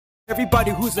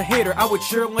Everybody who's a hater, I would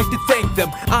sure like to thank them.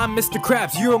 I'm Mr.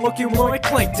 Krabs, you're looking more like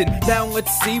Plankton. Now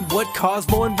let's see what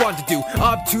Cosmo and Ron to do.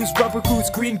 Obtuse, rubber goose,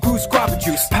 green goose, guava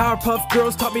juice. Powerpuff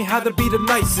Girls taught me how to be the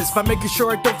nicest by making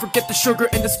sure I don't forget the sugar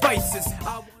and the spices.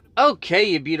 Okay,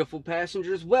 you beautiful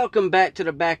passengers, welcome back to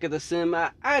the back of the semi.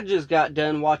 I just got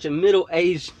done watching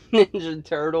Middle-Aged Ninja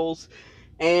Turtles,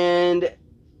 and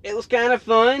it was kind of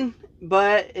fun,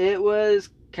 but it was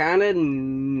kind of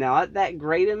not that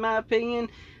great in my opinion.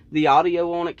 The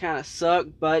audio on it kind of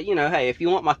sucked, but you know, hey, if you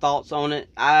want my thoughts on it,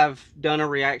 I've done a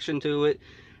reaction to it.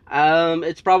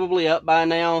 It's probably up by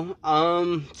now.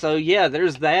 So yeah,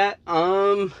 there's that.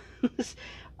 Other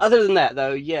than that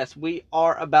though, yes, we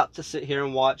are about to sit here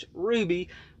and watch Rwby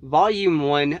Volume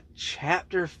 1,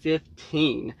 Chapter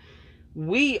 15.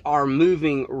 We are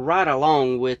moving right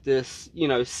along with this, you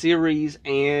know, series,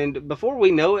 and before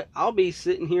we know it, I'll be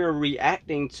sitting here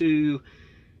reacting to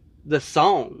the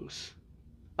songs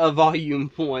of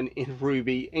Volume 1 in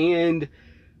Rwby, and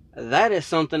that is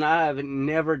something I've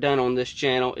never done on this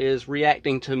channel, is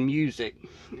reacting to music.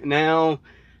 Now,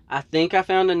 I think I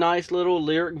found a nice little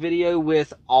lyric video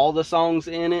with all the songs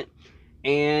in it,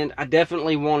 and I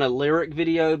definitely want a lyric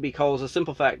video because the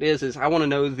simple fact is I want to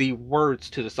know the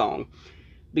words to the song.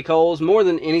 Because more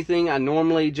than anything, I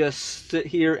normally just sit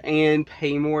here and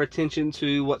pay more attention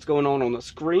to what's going on the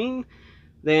screen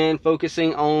than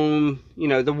focusing on, you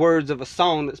know, the words of a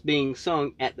song that's being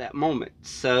sung at that moment.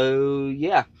 So,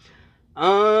 yeah.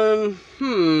 I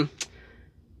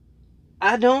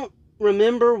don't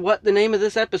remember what the name of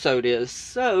this episode is.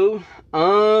 So,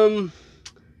 I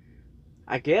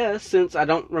guess since I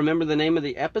don't remember the name of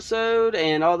the episode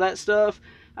and all that stuff,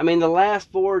 I mean, the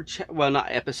last four, well,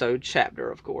 not episode, chapter,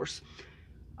 of course.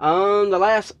 The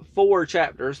last 4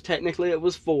 chapters, technically it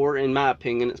was 4, in my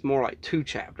opinion. It's more like 2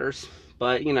 chapters.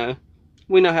 But, you know,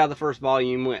 we know how the first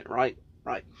volume went, right?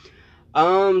 Right.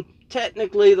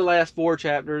 Technically, the last 4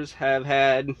 chapters have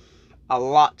had a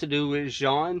lot to do with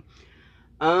Jean.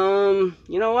 You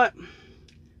know what?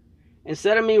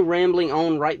 Instead of me rambling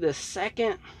on right this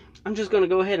second, I'm just going to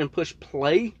go ahead and push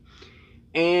play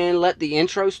and let the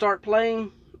intro start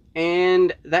playing.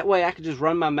 And that way I could just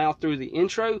run my mouth through the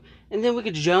intro, and then we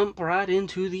could jump right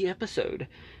into the episode.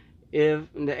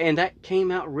 And that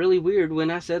came out really weird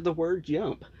when I said the word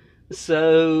jump.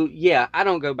 So yeah, I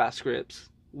don't go by scripts.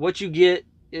 What you get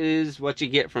is what you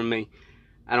get from me.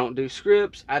 I don't do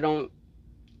scripts. I don't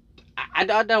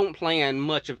plan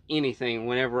much of anything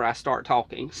whenever I start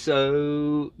talking.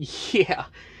 So yeah,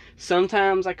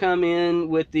 sometimes I come in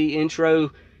with the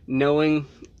intro knowing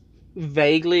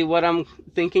vaguely what I'm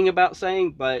thinking about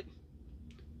saying, but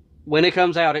when it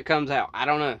comes out, it comes out. I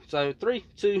don't know. So 3,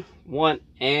 2, 1,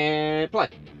 and play.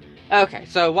 Okay,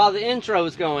 so while the intro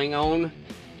is going on,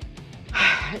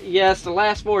 yes, the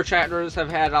last 4 chapters have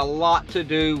had a lot to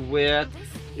do with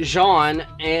Jean,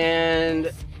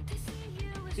 and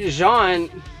Jean,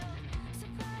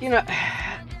 you know,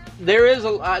 there is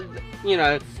a lot, you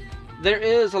know, there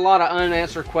is a lot of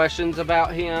unanswered questions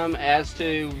about him as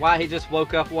to why he just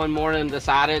woke up one morning and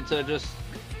decided to just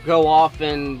go off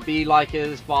and be like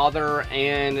his father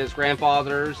and his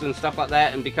grandfathers and stuff like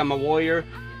that and become a warrior.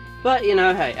 But, you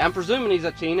know, hey, I'm presuming he's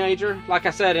a teenager. Like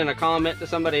I said in a comment to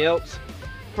somebody else,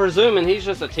 presuming he's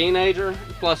just a teenager,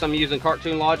 plus I'm using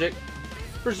cartoon logic,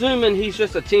 presuming he's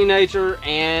just a teenager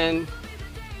and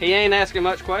he ain't asking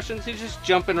much questions, he's just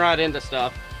jumping right into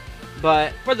stuff.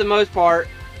 But for the most part,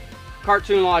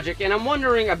 cartoon logic. And I'm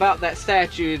wondering about that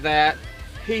statue that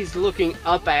he's looking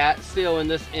up at still in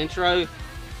this intro.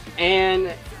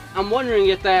 And I'm wondering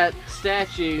if that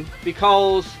statue,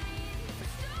 because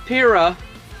Pyrrha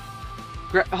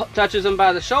touches him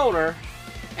by the shoulder,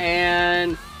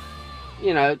 and,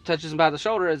 you know, touches him by the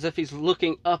shoulder as if he's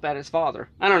looking up at his father.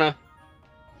 I don't know.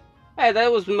 Hey,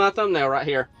 that was my thumbnail right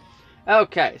here.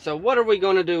 Okay, so what are we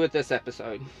going to do with this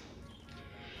episode?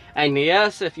 And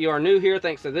yes, if you are new here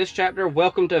thanks to this chapter,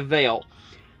 welcome to Vale.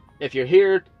 If you're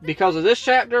here because of this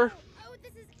chapter,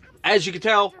 as you can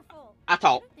tell, I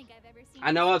talk.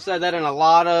 I know I've said that in a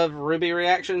lot of Rwby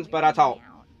reactions, but I talk.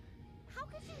 How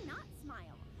could you not smile?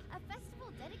 A festival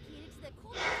dedicated to the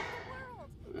culture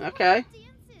of the world. Okay.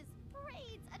 Dances,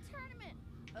 parades, a tournament.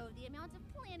 Oh, the amount of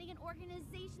planning and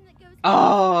organization that goes.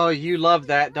 Oh, you love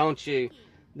that, don't you?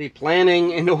 The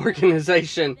planning and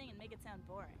organization. Make it sound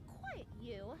boring. Quiet,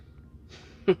 you.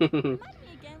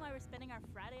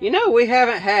 You know, we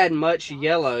haven't had much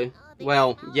yellow,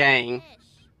 well, yang,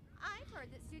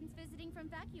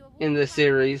 in this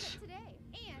series.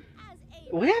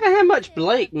 We haven't had much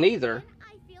Blake, neither.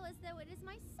 I feel as though it is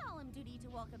my solemn duty to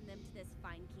welcome them to this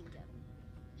fine kingdom.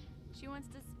 She wants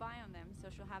to spy on them so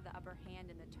she'll have the upper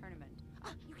hand in the tournament.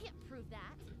 You can't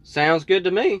Sounds good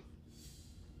to me.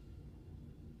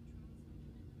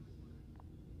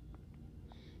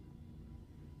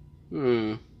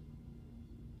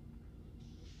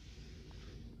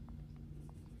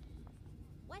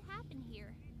 What happened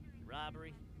here?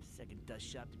 Robbery. Second dust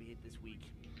shop to be hit this week.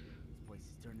 This place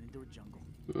is turning into a jungle.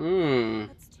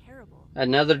 That's terrible.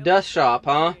 Another dust shop,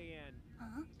 huh?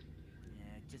 Huh? Yeah,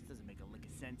 it just doesn't make a lick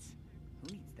of sense.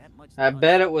 Who needs that much I dust?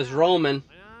 bet it was Roman. An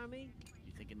army?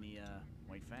 You thinking the,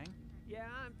 White Fang? Yeah,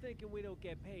 I'm thinking we don't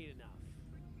get paid enough.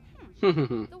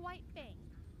 The White Fang.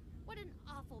 What an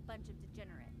awful bunch of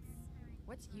degenerates.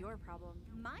 What's your problem?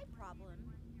 My problem?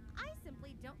 I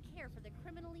simply don't care for the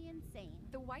criminally insane.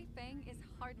 The White Fang is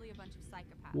hardly a bunch of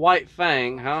psychopaths. White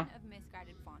Fang, huh? Of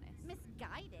misguided faunus.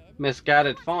 Misguided?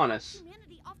 Misguided They want to faunus. wipe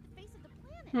humanity off the face of the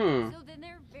planet. So then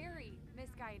they're very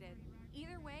misguided.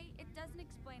 Either way, it doesn't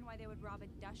explain why they would rob a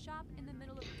dust shop in the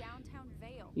middle of downtown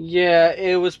Vale. Yeah,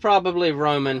 it was probably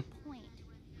Roman. Point.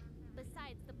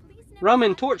 Besides, the police never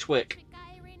Roman caught that Torchwick. trick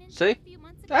guy I ran into See? a few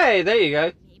months ago. Hey, there you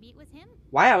go. Maybe it was him.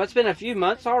 Wow, it's been a few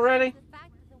months already. The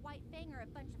fact that the White Fang are a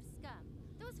bunch of scum.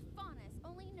 Those faunus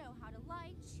only know how to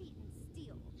lie, cheat, and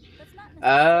steal. That's not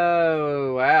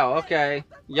Oh, wow, okay.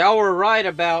 Y'all were right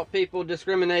about people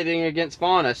discriminating against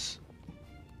faunus.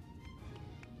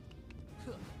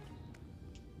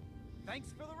 Thanks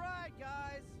for the ride,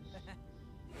 guys!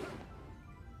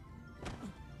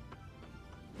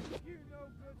 You no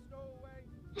good stowaway.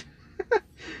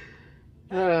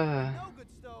 No good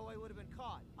stowaway would have been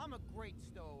caught. I'm a great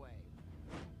stowaway.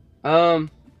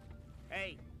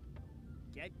 Hey,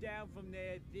 get down from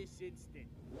there this instant.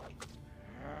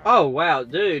 Oh, wow,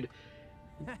 dude.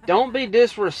 Don't be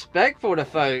disrespectful to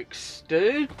folks,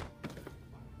 dude.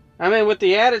 I mean, with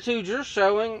the attitude you're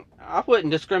showing, I wouldn't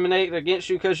discriminate against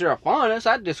you because you're a faunus.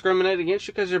 I'd discriminate against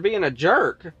you because you're being a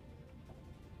jerk.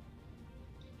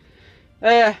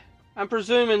 I'm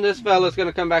presuming this fella's going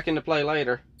to come back into play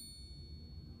later.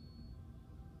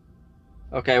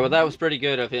 Okay, well, that was pretty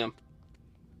good of him.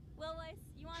 Well, Weiss,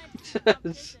 you wanted to see the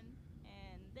competition,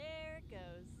 and there it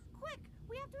goes. Quick,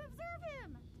 we have to observe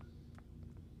him.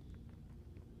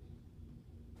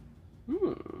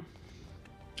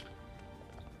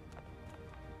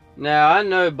 Now, I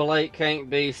know Blake can't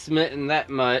be smitten that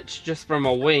much just from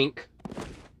a wink.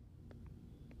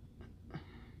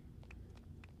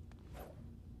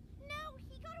 No,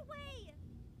 he got away.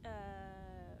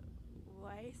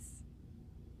 Weiss?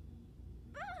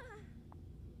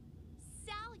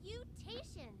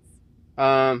 Salutations.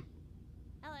 Hello.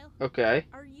 Okay.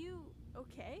 Are you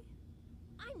okay?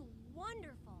 I'm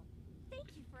wonderful. Thank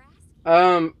you for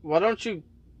asking. Why don't you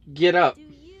get up? Do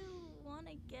you want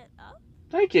to get up?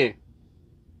 Thank you.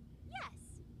 Yes.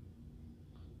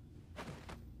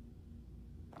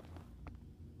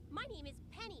 My name is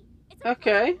Penny. It's a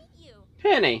Okay. pleasure to meet you.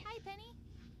 Penny. Hi, Penny.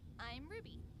 I'm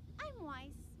Ruby. I'm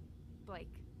Weiss. Blake,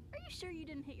 are you sure you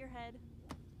didn't hit your head?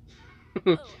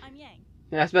 Oh, I'm Yang.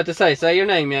 I was about to say your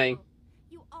name, Yang.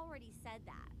 You already said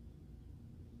that.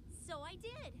 So I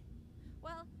did.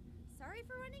 Well, sorry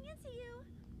for running into you.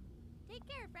 Take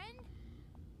care,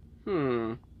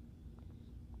 friend.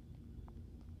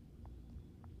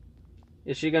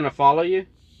 Is she gonna follow you?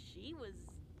 She was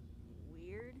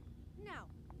weird. Now,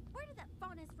 where did that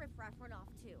faunus riffraff run off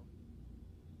to?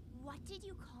 What did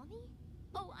you call me?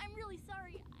 Oh, I'm really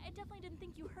sorry. I definitely didn't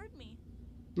think you heard me.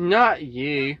 Not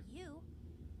you. You?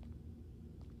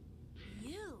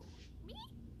 You? Me?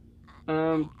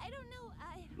 Um, I don't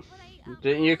know.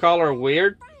 Didn't you call her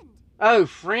weird? Friend. Oh,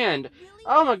 friend. Really?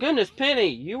 Oh my goodness, Penny,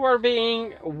 you are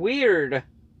being weird.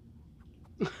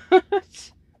 Yeah,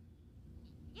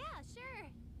 sure.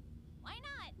 Why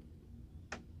not?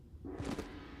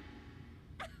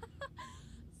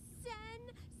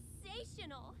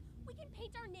 Sensational. We can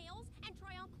paint our nails and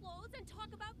try on clothes and talk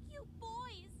about cute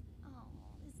boys. Oh,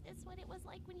 is this what it was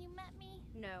like when you met me?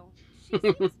 No, she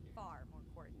seems far more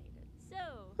coordinated.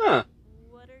 So, Huh,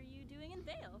 what are you doing in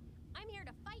Vale? I'm here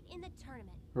to fight in the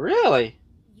tournament. really?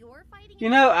 You're fighting. You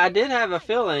in know, the I did tournament? have a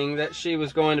feeling that she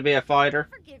was going to be a fighter.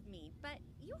 Forgive me, but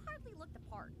you hardly look the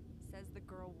part. Says the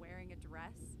girl wearing a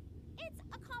dress. It's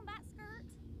a combat skirt.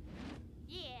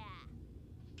 Yeah.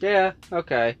 Yeah,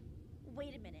 okay.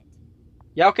 Wait a minute.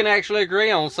 Y'all can actually agree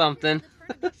on something.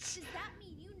 Does that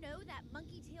mean you know that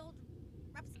monkey-tailed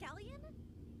rapscallion?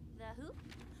 The who?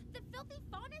 The filthy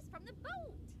faunus from the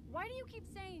boat. Why do you keep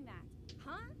saying that?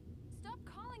 Huh? Stop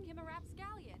calling him a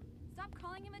rapscallion. Stop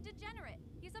calling him a degenerate.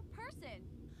 He's a person.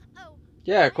 Oh.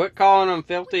 Yeah, quit calling them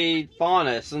filthy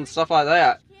faunus and stuff like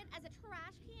that. Can as a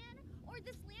trash can, or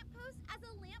this lamppost as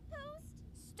a lamppost?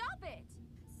 Stop it!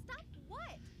 Stop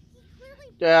what? He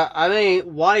clearly Yeah, I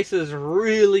mean, Weiss is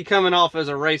really coming off as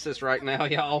a racist right now,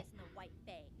 y'all.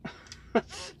 Oh,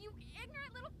 you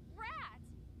ignorant little rat!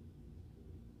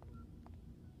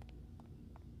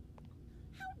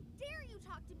 How dare you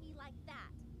talk to me like that?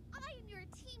 I am your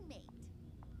teammate.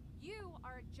 You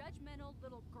are a judgmental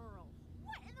little girl.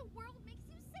 What in the world makes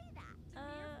you say that? The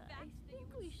mere I fact that think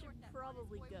you would we should sort that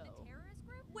probably honest boy with go. a terrorist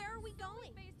group, Where are we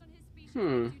solely going? based on his species,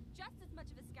 Hmm. makes you just as much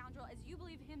of a scoundrel as you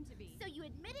believe him to be. So you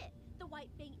admit it. The White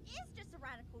Fang is just a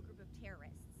radical group of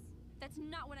terrorists. That's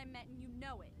not what I meant, and you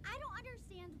know it. I don't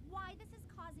understand why this is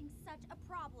causing such a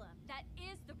problem. That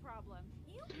is the problem.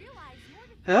 You realize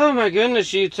you're Oh my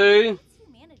goodness, you two. It's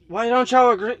humanity. Why don't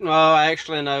y'all agree? Well,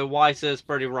 actually, no. Weiss is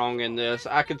pretty wrong in this.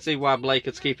 I could see why Blake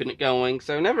is keeping it going,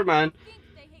 so never mind. Think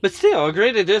they hate But you. still,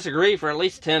 agree to disagree for at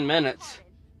least 10 minutes.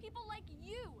 People like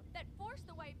you that force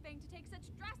the White Fang to take such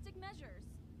drastic measures.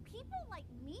 People like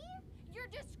me? You're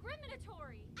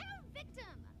discriminatory. I'm a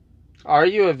victim. Are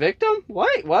you a victim?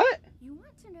 Wait, what? You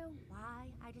want to know why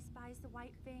I despise the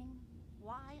White Fang?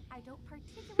 Why I don't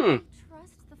particularly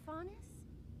trust the Faunus?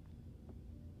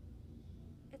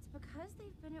 It's because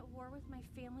they've been at war with my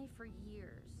family for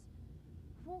years.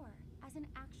 War as an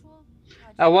actual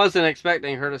I wasn't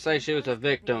expecting her to say she was a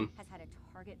victim. Has had a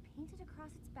target painted across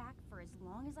its back for as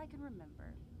long as I can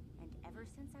remember. And ever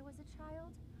since I was a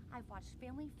child, I've watched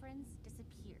family friends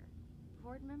disappear.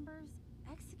 Board members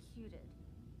executed.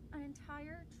 An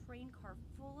entire train car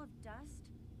full of dust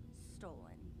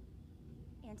stolen.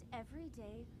 And every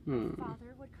day, my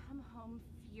father would come home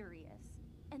furious.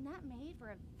 And that made for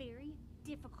a very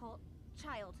difficult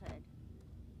childhood.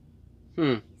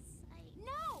 Hmm.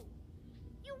 No!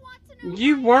 You want to know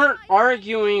You why weren't I-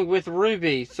 arguing with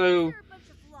Ruby, so You're a bunch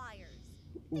of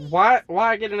liars.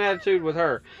 why get an attitude with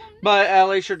her? But at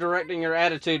least you're directing your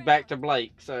attitude back to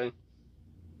Blake, so.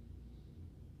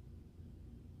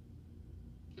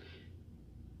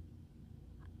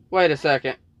 Wait a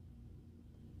second.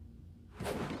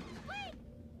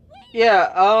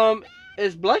 Yeah,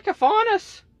 is Blake a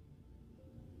faunus?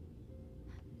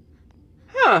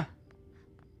 Huh.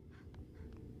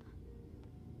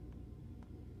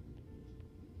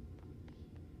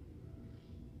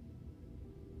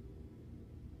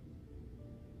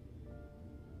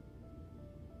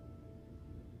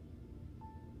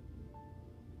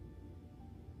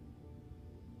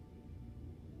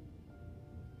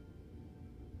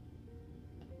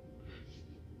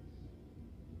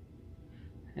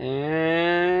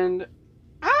 And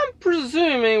I'm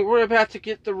presuming we're about to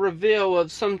get the reveal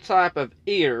of some type of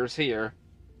ears here.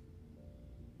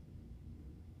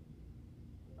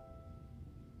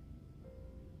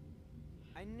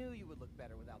 I knew you would look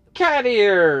better without them. Cat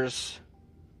ears!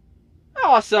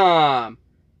 Awesome!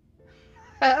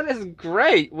 That is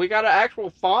great! We got an actual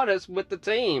faunus with the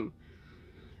team.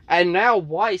 And now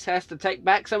Weiss has to take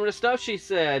back some of the stuff she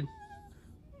said.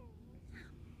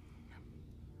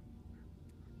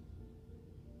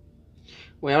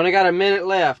 We only got a minute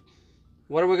left.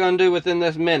 What are we going to do within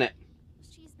this minute?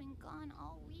 She's been gone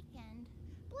all weekend.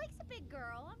 Blake's a big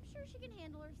girl. I'm sure she can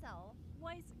handle herself.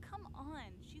 Weiss, come on.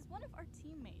 She's one of our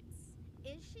teammates.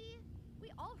 Is she? We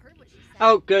all heard what she said.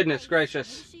 Oh, goodness Weiss,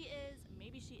 gracious. Maybe she is,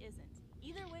 maybe she isn't.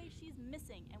 Either way, she's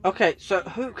missing. And we Okay, have to so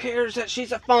find who her. cares that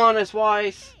she's a faunus,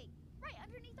 Weiss? Hey, right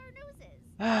underneath our noses.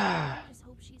 I just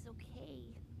hope she's okay.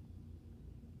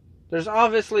 There's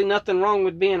obviously nothing wrong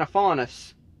with being a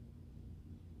faunus.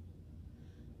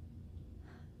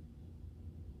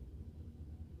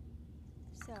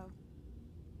 So,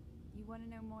 you want to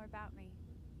know more about me?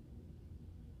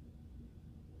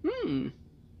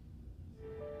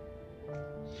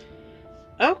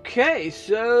 Okay,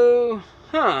 so,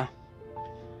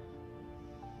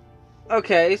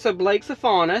 Okay, so Blake's a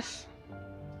faunus.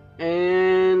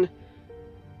 And,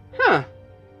 I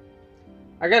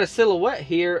got a silhouette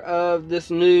here of this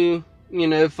new,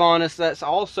 faunus that's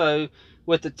also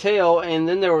with the tail. And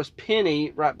then there was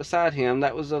Penny right beside him.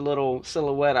 That was a little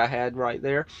silhouette I had right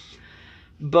there.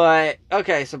 But,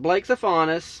 okay, so Blake's a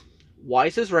faunus.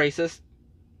 Weiss is racist.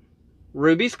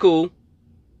 Ruby's cool.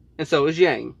 And so is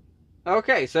Yang.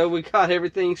 Okay, so we got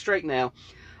everything straight now.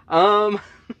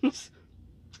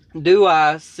 Do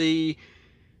I see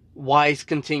Weiss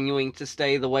continuing to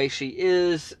stay the way she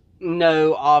is?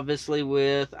 No, obviously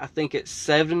with, I think it's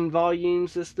 7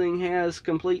 volumes this thing has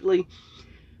completely.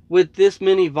 With this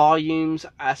many volumes,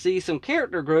 I see some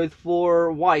character growth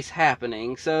for Weiss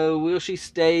happening. So will she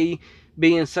stay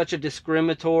being such a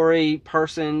discriminatory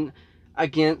person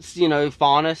against,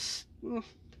 faunus?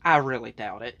 I really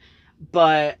doubt it.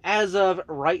 But as of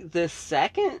right this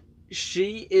second,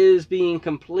 she is being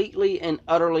completely and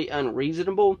utterly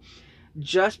unreasonable.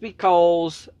 just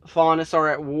because Faunus are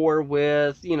at war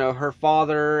with, you know, her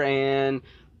father and,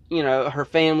 you know, her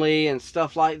family and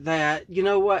stuff like that, you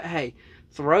know what? Hey,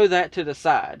 throw that to the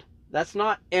side. That's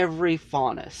not every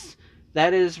Faunus.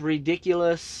 That is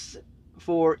ridiculous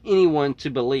for anyone to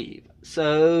believe.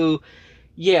 So,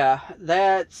 yeah,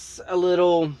 that's a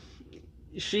little...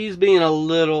 she's being a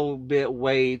little bit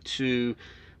way too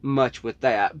much with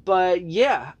that. But,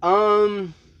 yeah,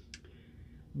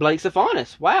 Blake's a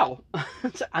Faunus. Wow.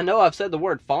 I know I've said the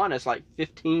word Faunus like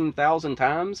 15,000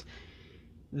 times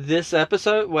this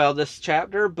episode, well, this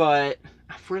chapter, but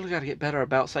I've really got to get better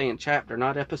about saying chapter,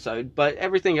 not episode, but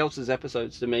everything else is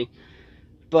episodes to me.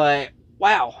 But,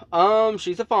 wow,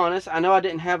 she's a Faunus. I know I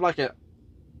didn't have like a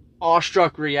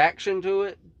awestruck reaction to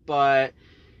it, but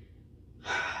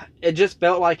it just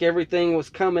felt like everything was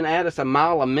coming at us a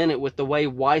mile a minute with the way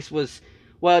Weiss was,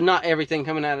 well, not everything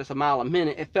coming at us a mile a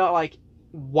minute. It felt like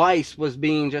Weiss was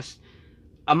being just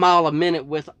a mile a minute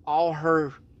with all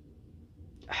her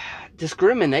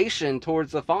discrimination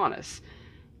towards the Faunus.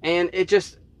 And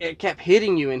it kept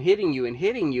hitting you and hitting you and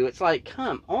hitting you. It's like,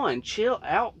 come on, chill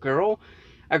out, girl.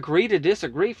 Agree to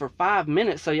disagree for 5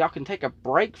 minutes so y'all can take a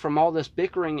break from all this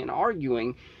bickering and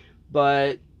arguing.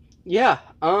 But, yeah,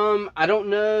 I don't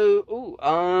know.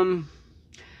 Ooh,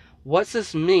 what's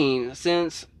this mean?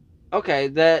 Since, okay,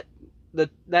 that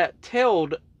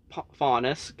tailed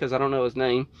Faunus, because I don't know his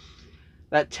name,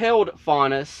 that tailed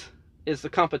Faunus is the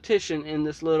competition in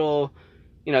this little,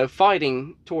 you know,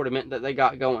 fighting tournament that they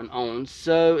got going on.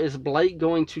 So is Blake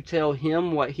going to tell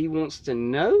him what he wants to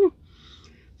know?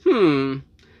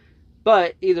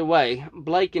 But either way,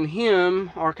 Blake and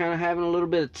him are kind of having a little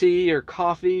bit of tea or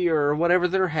coffee or whatever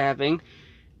they're having.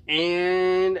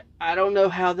 And I don't know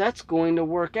how that's going to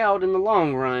work out in the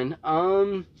long run.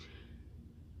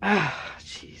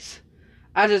 Jeez.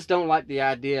 I just don't like the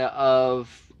idea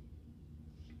of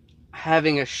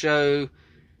having a show,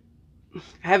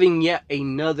 having yet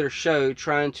another show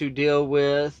trying to deal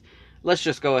with, let's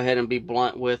just go ahead and be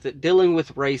blunt with it, dealing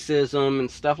with racism and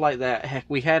stuff like that. Heck,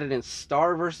 we had it in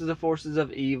Star versus the Forces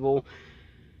of Evil.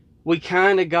 We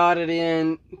kind of got it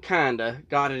in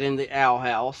the Owl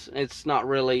House. It's not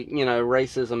really, you know,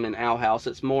 racism in Owl House.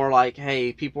 It's more like,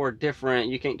 hey, people are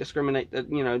different. You can't discriminate,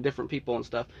 you know, different people and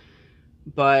stuff.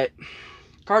 But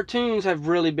cartoons have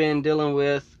really been dealing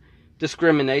with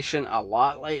discrimination a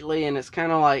lot lately, and it's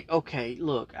kind of like, okay,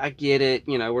 look, I get it,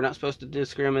 you know, we're not supposed to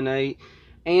discriminate,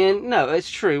 and no, it's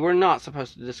true, we're not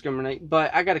supposed to discriminate, but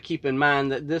I got to keep in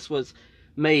mind that this was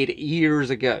made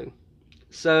years ago,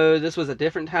 so this was a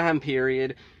different time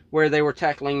period where they were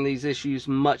tackling these issues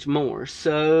much more.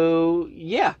 So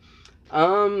yeah,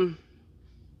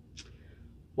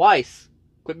 Weiss,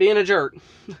 quit being a jerk.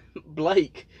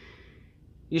 Blake,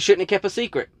 you shouldn't have kept a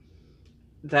secret.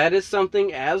 That is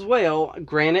something as well.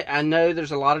 Granted, I know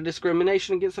there's a lot of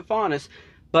discrimination against the Faunus,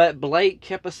 but Blake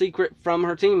kept a secret from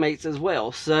her teammates as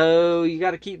well. So you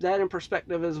got to keep that in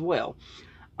perspective as well.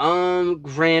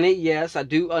 Granted, yes, I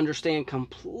do understand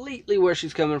completely where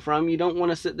she's coming from. You don't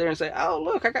want to sit there and say, oh,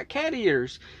 look, I got cat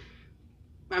ears.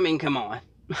 I mean, come on.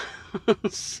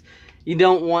 You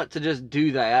don't want to just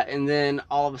do that, and then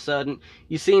all of a sudden,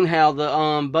 you seen how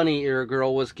the bunny ear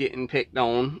girl was getting picked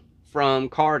on from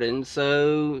Cardin,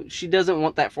 so she doesn't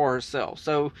want that for herself.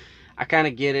 So I kind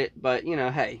of get it, but you know,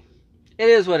 hey, it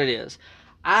is what it is.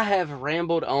 I have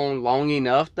rambled on long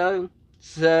enough though,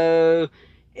 so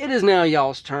it is now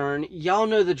y'all's turn. Y'all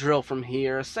know the drill from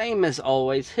here. Same as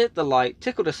always, hit the like,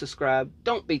 tickle to subscribe,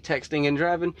 don't be texting and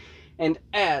driving, and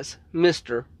as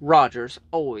Mr. Rogers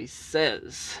always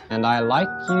says, and I like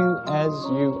you as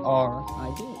you are,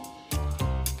 I do.